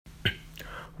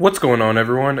What's going on,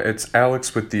 everyone? It's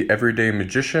Alex with the Everyday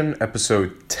Magician,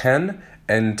 episode 10,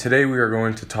 and today we are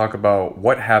going to talk about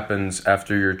what happens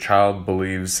after your child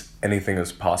believes anything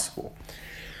is possible.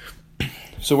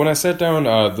 So when I sat down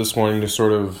this morning to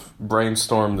sort of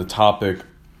brainstorm the topic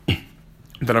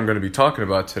that I'm going to be talking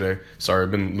about today, sorry,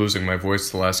 I've been losing my voice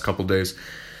the last couple days,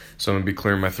 so I'm going to be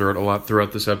clearing my throat a lot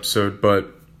throughout this episode,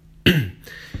 but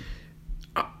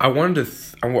I wanted to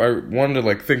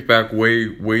think back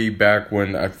way back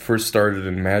when I first started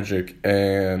in magic,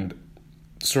 and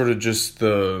sort of just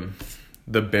the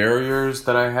barriers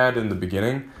that I had in the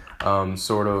beginning,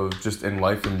 sort of just in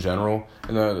life in general.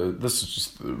 And this is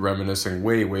just reminiscing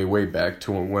way back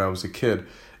to when I was a kid,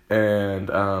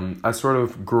 and I sort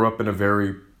of grew up in a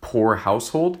very poor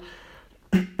household.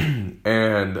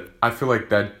 And I feel like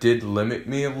that did limit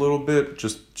me a little bit,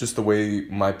 just the way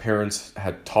my parents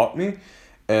had taught me.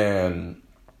 And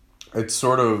it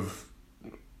sort of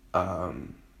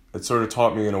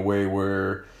taught me in a way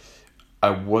where I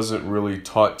wasn't really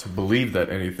taught to believe that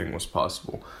anything was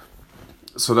possible.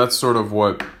 So that's sort of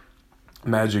what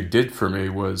magic did for me,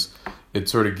 was it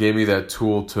sort of gave me that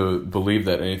tool to believe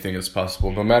that anything is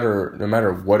possible, no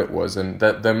matter what it was. And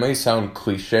that may sound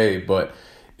cliche, but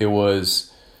it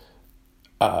was,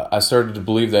 I started to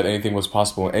believe that anything was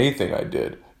possible in anything I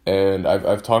did. And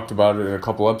I've talked about it in a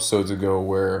couple episodes ago,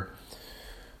 where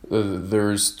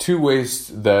there's two ways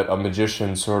that a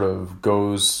magician sort of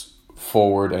goes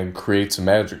forward and creates a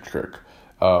magic trick.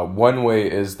 One way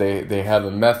is they have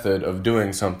a method of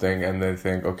doing something, and they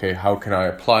think, okay, how can I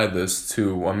apply this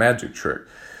to a magic trick?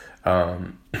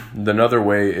 Another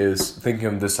way is thinking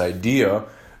of this idea,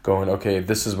 going, okay,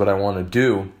 this is what I want to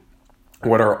do.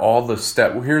 What are all the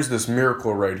steps? Well, here's this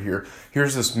miracle right here.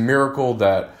 Here's this miracle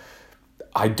that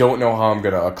I don't know how I'm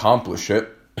going to accomplish it,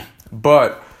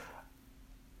 but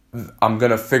I'm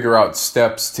going to figure out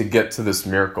steps to get to this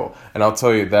miracle. And I'll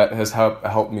tell you, that has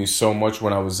helped me so much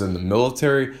when I was in the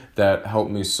military. That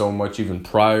helped me so much even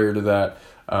prior to that.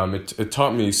 It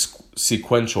taught me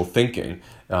sequential thinking.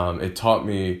 It taught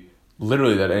me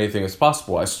literally that anything is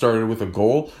possible. I started with a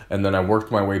goal, and then I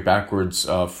worked my way backwards.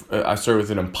 I started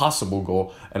with an impossible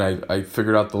goal, and I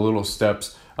figured out the little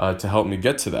steps to help me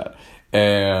get to that.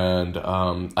 And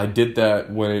I did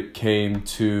that when it came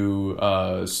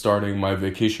to starting my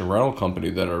vacation rental company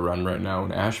that I run right now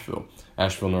in Asheville,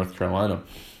 North Carolina.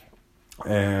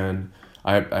 And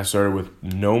I started with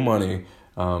no money.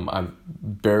 And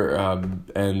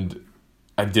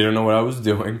I didn't know what I was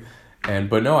doing.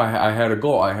 But I had a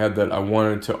goal. I had that I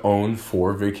wanted to own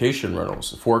 4 vacation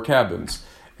rentals, 4 cabins.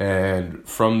 And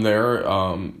from there,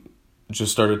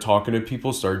 just started talking to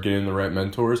people, started getting the right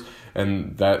mentors,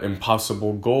 and that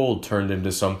impossible goal turned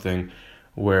into something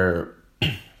where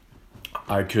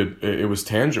it was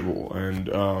tangible.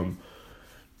 And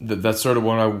that's sort of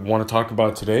what I want to talk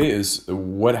about today, is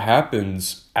what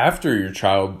happens after your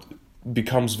child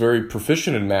becomes very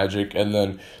proficient in magic and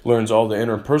then learns all the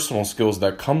interpersonal skills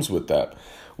that comes with that.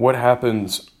 What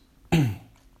happens?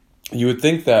 You would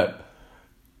think that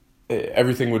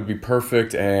everything would be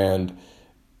perfect, and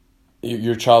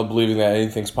your child believing that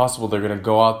anything's possible, they're going to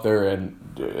go out there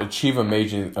and achieve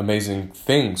amazing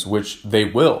things, which they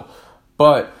will.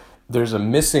 But there's a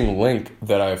missing link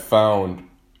that I found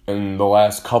in the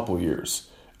last couple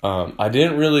years.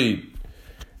 It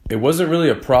wasn't really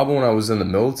a problem when I was in the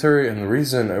military, and the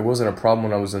reason it wasn't a problem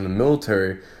when I was in the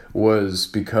military was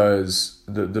because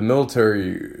the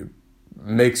military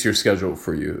makes your schedule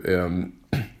for you.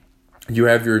 You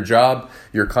have your job,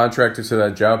 you're contracted to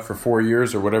that job for 4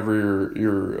 years, or whatever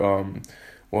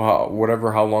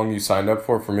how long you signed up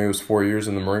for. For me, it was 4 years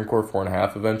in the Marine Corps,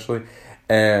 4.5 eventually,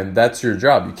 and that's your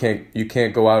job. You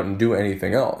can't go out and do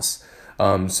anything else.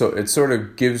 So it sort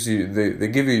of gives you, they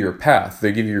give you your path,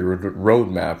 they give you your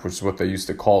roadmap, which is what they used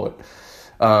to call it.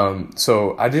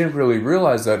 So I didn't really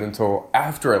realize that until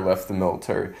after I left the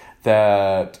military,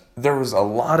 that there was a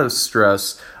lot of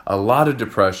stress, a lot of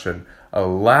depression, a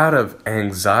lot of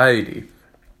anxiety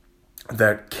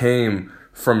that came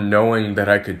from knowing that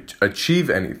I could achieve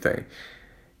anything.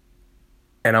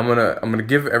 And I'm gonna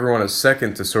give everyone a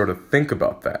second to sort of think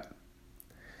about that.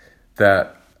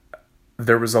 That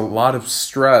there was a lot of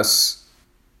stress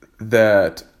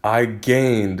that I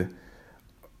gained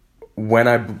when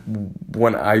I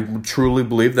truly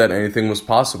believed that anything was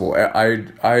possible. I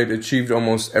had achieved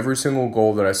almost every single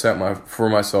goal that I set for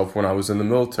myself when I was in the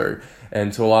military.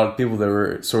 And to a lot of people, they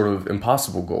were sort of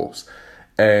impossible goals.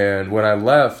 And when I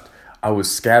left, I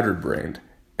was scatterbrained.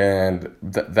 And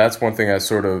that's one thing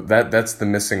that's the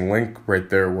missing link right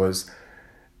there, was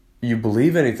you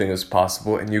believe anything is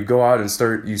possible, and you go out and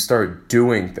start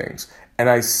doing things. And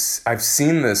I've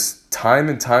seen this time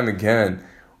and time again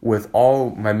with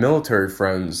all my military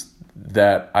friends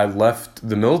that I left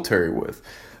the military with.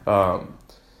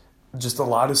 Just a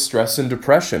lot of stress and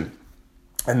depression.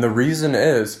 And the reason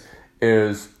is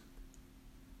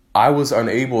I was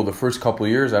unable the first couple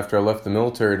of years after I left the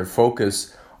military to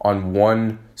focus on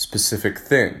one specific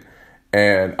thing.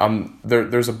 And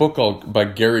there's a book by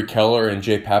Gary Keller and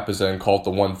Jay Papasan called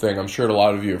The One Thing. I'm sure a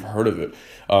lot of you have heard of it.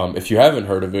 If you haven't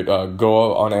heard of it,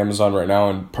 go on Amazon right now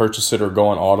and purchase it, or go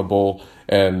on Audible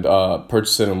and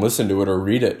purchase it and listen to it or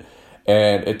read it.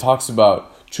 And it talks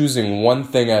about choosing one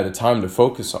thing at a time to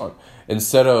focus on.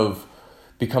 Instead of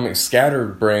becoming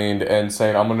scatterbrained and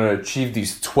saying, I'm going to achieve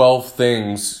these 12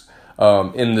 things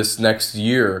in this next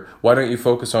year, why don't you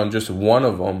focus on just one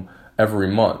of them every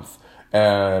month?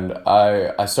 And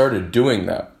I started doing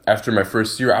that. After my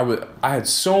first year, I had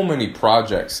so many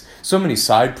projects, so many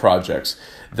side projects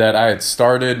that I had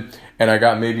started, and I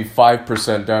got maybe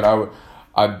 5% done.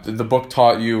 The book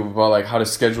taught you about like how to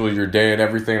schedule your day and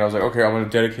everything. And I was like, okay, I'm going to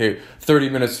dedicate 30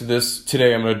 minutes to this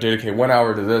today. I'm going to dedicate 1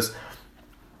 hour to this.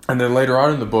 And then later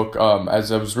on in the book,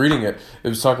 as I was reading it, it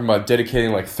was talking about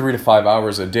dedicating like 3 to 5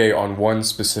 hours a day on one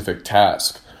specific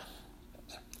task.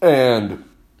 And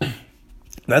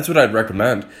that's what I'd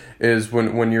recommend, is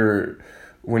when your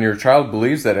child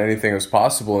believes that anything is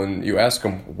possible, and you ask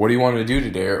them, what do you want to do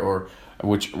today, or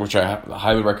which I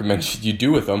highly recommend you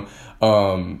do with them,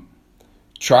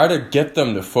 try to get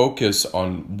them to focus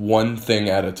on one thing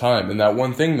at a time. And that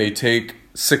one thing may take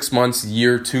 6 months,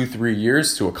 year, 2, 3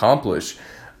 years to accomplish,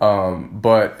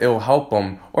 but it'll help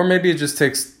them. Or maybe it just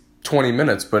takes 20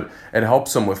 minutes, but it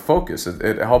helps them with focus.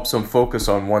 It helps them focus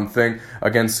on one thing.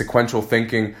 Again, sequential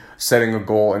thinking, setting a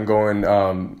goal and going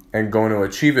to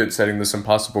achieve it, setting this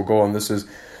impossible goal. And this is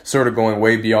sort of going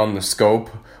way beyond the scope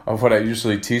of what I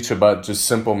usually teach about just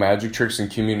simple magic tricks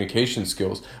and communication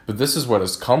skills. But this is what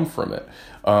has come from it.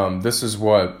 This is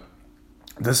what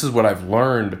I've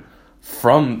learned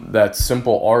from that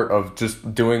simple art of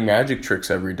just doing magic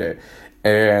tricks every day.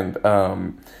 And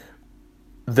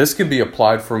this can be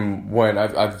applied from when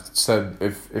I've said,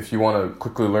 if you want to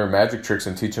quickly learn magic tricks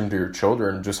and teach them to your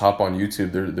children, just hop on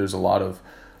YouTube. There's a lot of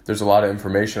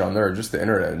information on there, just the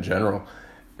internet in general.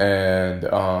 And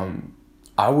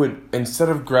I would, instead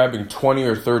of grabbing 20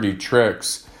 or 30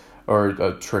 tricks or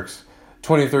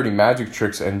 20 or 30 magic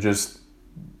tricks and just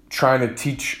trying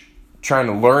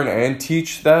to learn and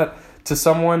teach that to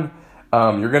someone,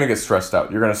 you're going to get stressed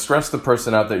out. You're going to stress the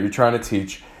person out that you're trying to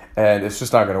teach, and it's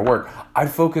just not going to work. I'd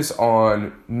focus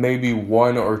on maybe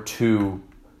 1 or 2,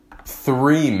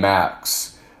 3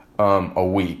 max a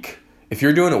week. If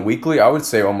you're doing it weekly, I would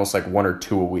say almost like 1 or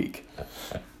 2 a week.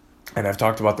 And I've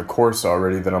talked about the course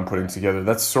already that I'm putting together.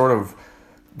 That's sort of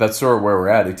where we're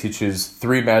at. It teaches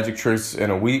 3 magic tricks in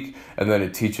a week, and then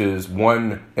it teaches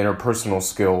 1 interpersonal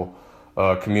skill,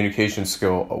 communication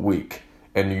skill a week.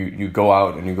 And you go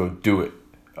out and you go do it.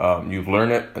 You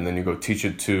learn it, and then you go teach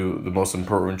it to the most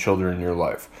important children in your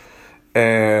life.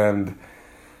 And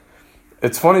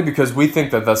it's funny because we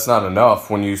think that that's not enough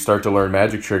when you start to learn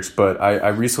magic tricks, but I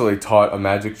recently taught a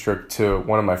magic trick to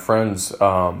one of my friends,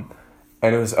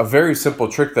 and it was a very simple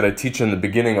trick that I teach in the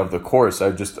beginning of the course.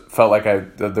 I just felt like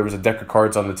there was a deck of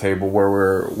cards on the table where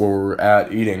we're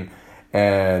at eating,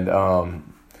 and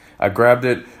I grabbed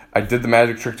it, I did the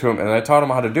magic trick to him, and I taught him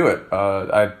how to do it.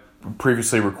 I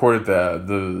previously recorded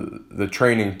the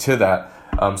training to that,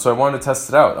 so I wanted to test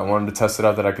it out. I wanted to test it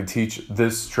out that I could teach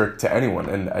this trick to anyone,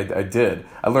 and I did.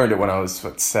 I learned it when I was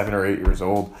 7 or 8 years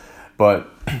old, but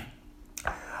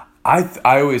I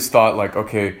always thought like,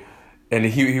 okay. And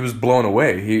he was blown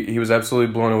away. He was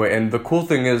absolutely blown away. And the cool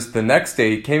thing is, the next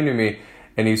day he came to me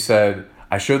and he said,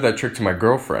 I showed that trick to my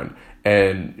girlfriend,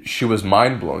 and she was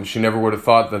mind blown. She never would have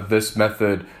thought that this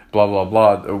method, blah, blah,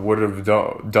 blah, would have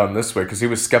done this way, because he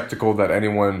was skeptical that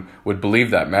anyone would believe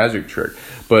that magic trick.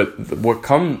 But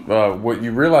what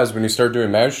you realize when you start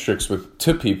doing magic tricks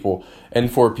to people and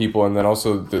for people, and then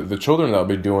also the children that will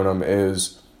be doing them,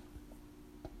 is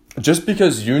just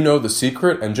because you know the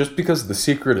secret, and just because the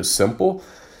secret is simple,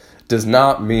 does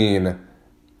not mean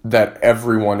that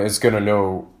everyone is going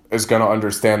to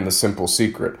understand the simple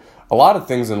secret. A lot of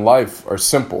things in life are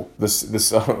simple. A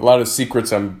lot of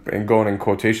secrets, I'm going in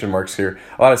quotation marks here,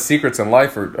 a lot of secrets in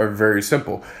life are very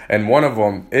simple. And one of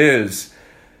them is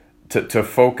to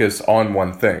focus on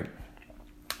one thing.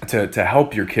 To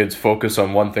help your kids focus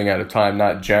on one thing at a time,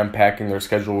 not jam-packing their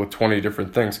schedule with 20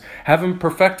 different things. Have them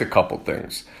perfect a couple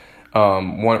things.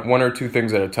 One or 2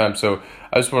 things at a time. So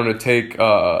I just wanted to take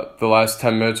the last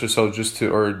 10 minutes or so just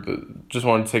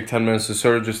wanted to take 10 minutes to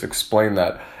sort of just explain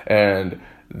that. And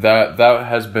that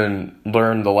has been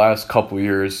learned the last couple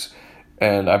years,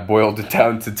 and I boiled it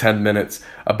down to 10 minutes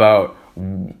about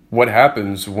what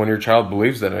happens when your child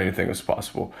believes that anything is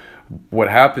possible. What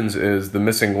happens is the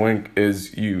missing link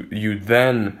is you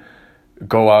then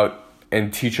go out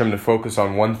and teach them to focus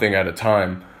on one thing at a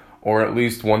time, or at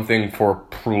least one thing for a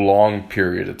prolonged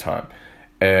period of time.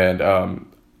 And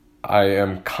I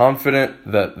am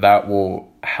confident that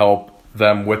will help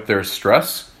them with their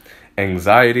stress,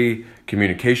 anxiety,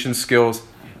 communication skills,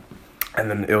 and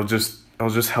then it'll just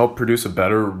help produce a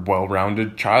better,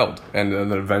 well-rounded child, and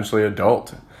then eventually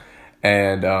adult.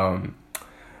 And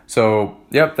so,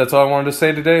 yep, that's all I wanted to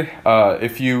say today.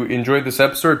 If you enjoyed this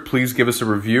episode, please give us a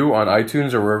review on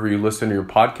iTunes or wherever you listen to your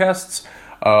podcasts.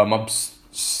 I'm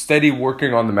steady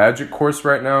working on the magic course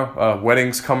right now.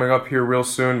 Wedding's coming up here real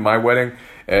soon, my wedding,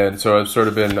 and so I've sort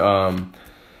of been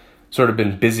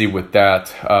busy with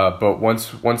that. But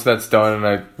once that's done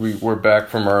and we're back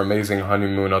from our amazing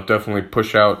honeymoon, I'll definitely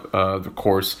push out the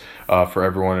course for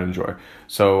everyone to enjoy.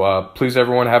 So please,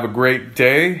 everyone, have a great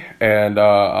day, and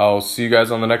I'll see you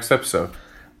guys on the next episode.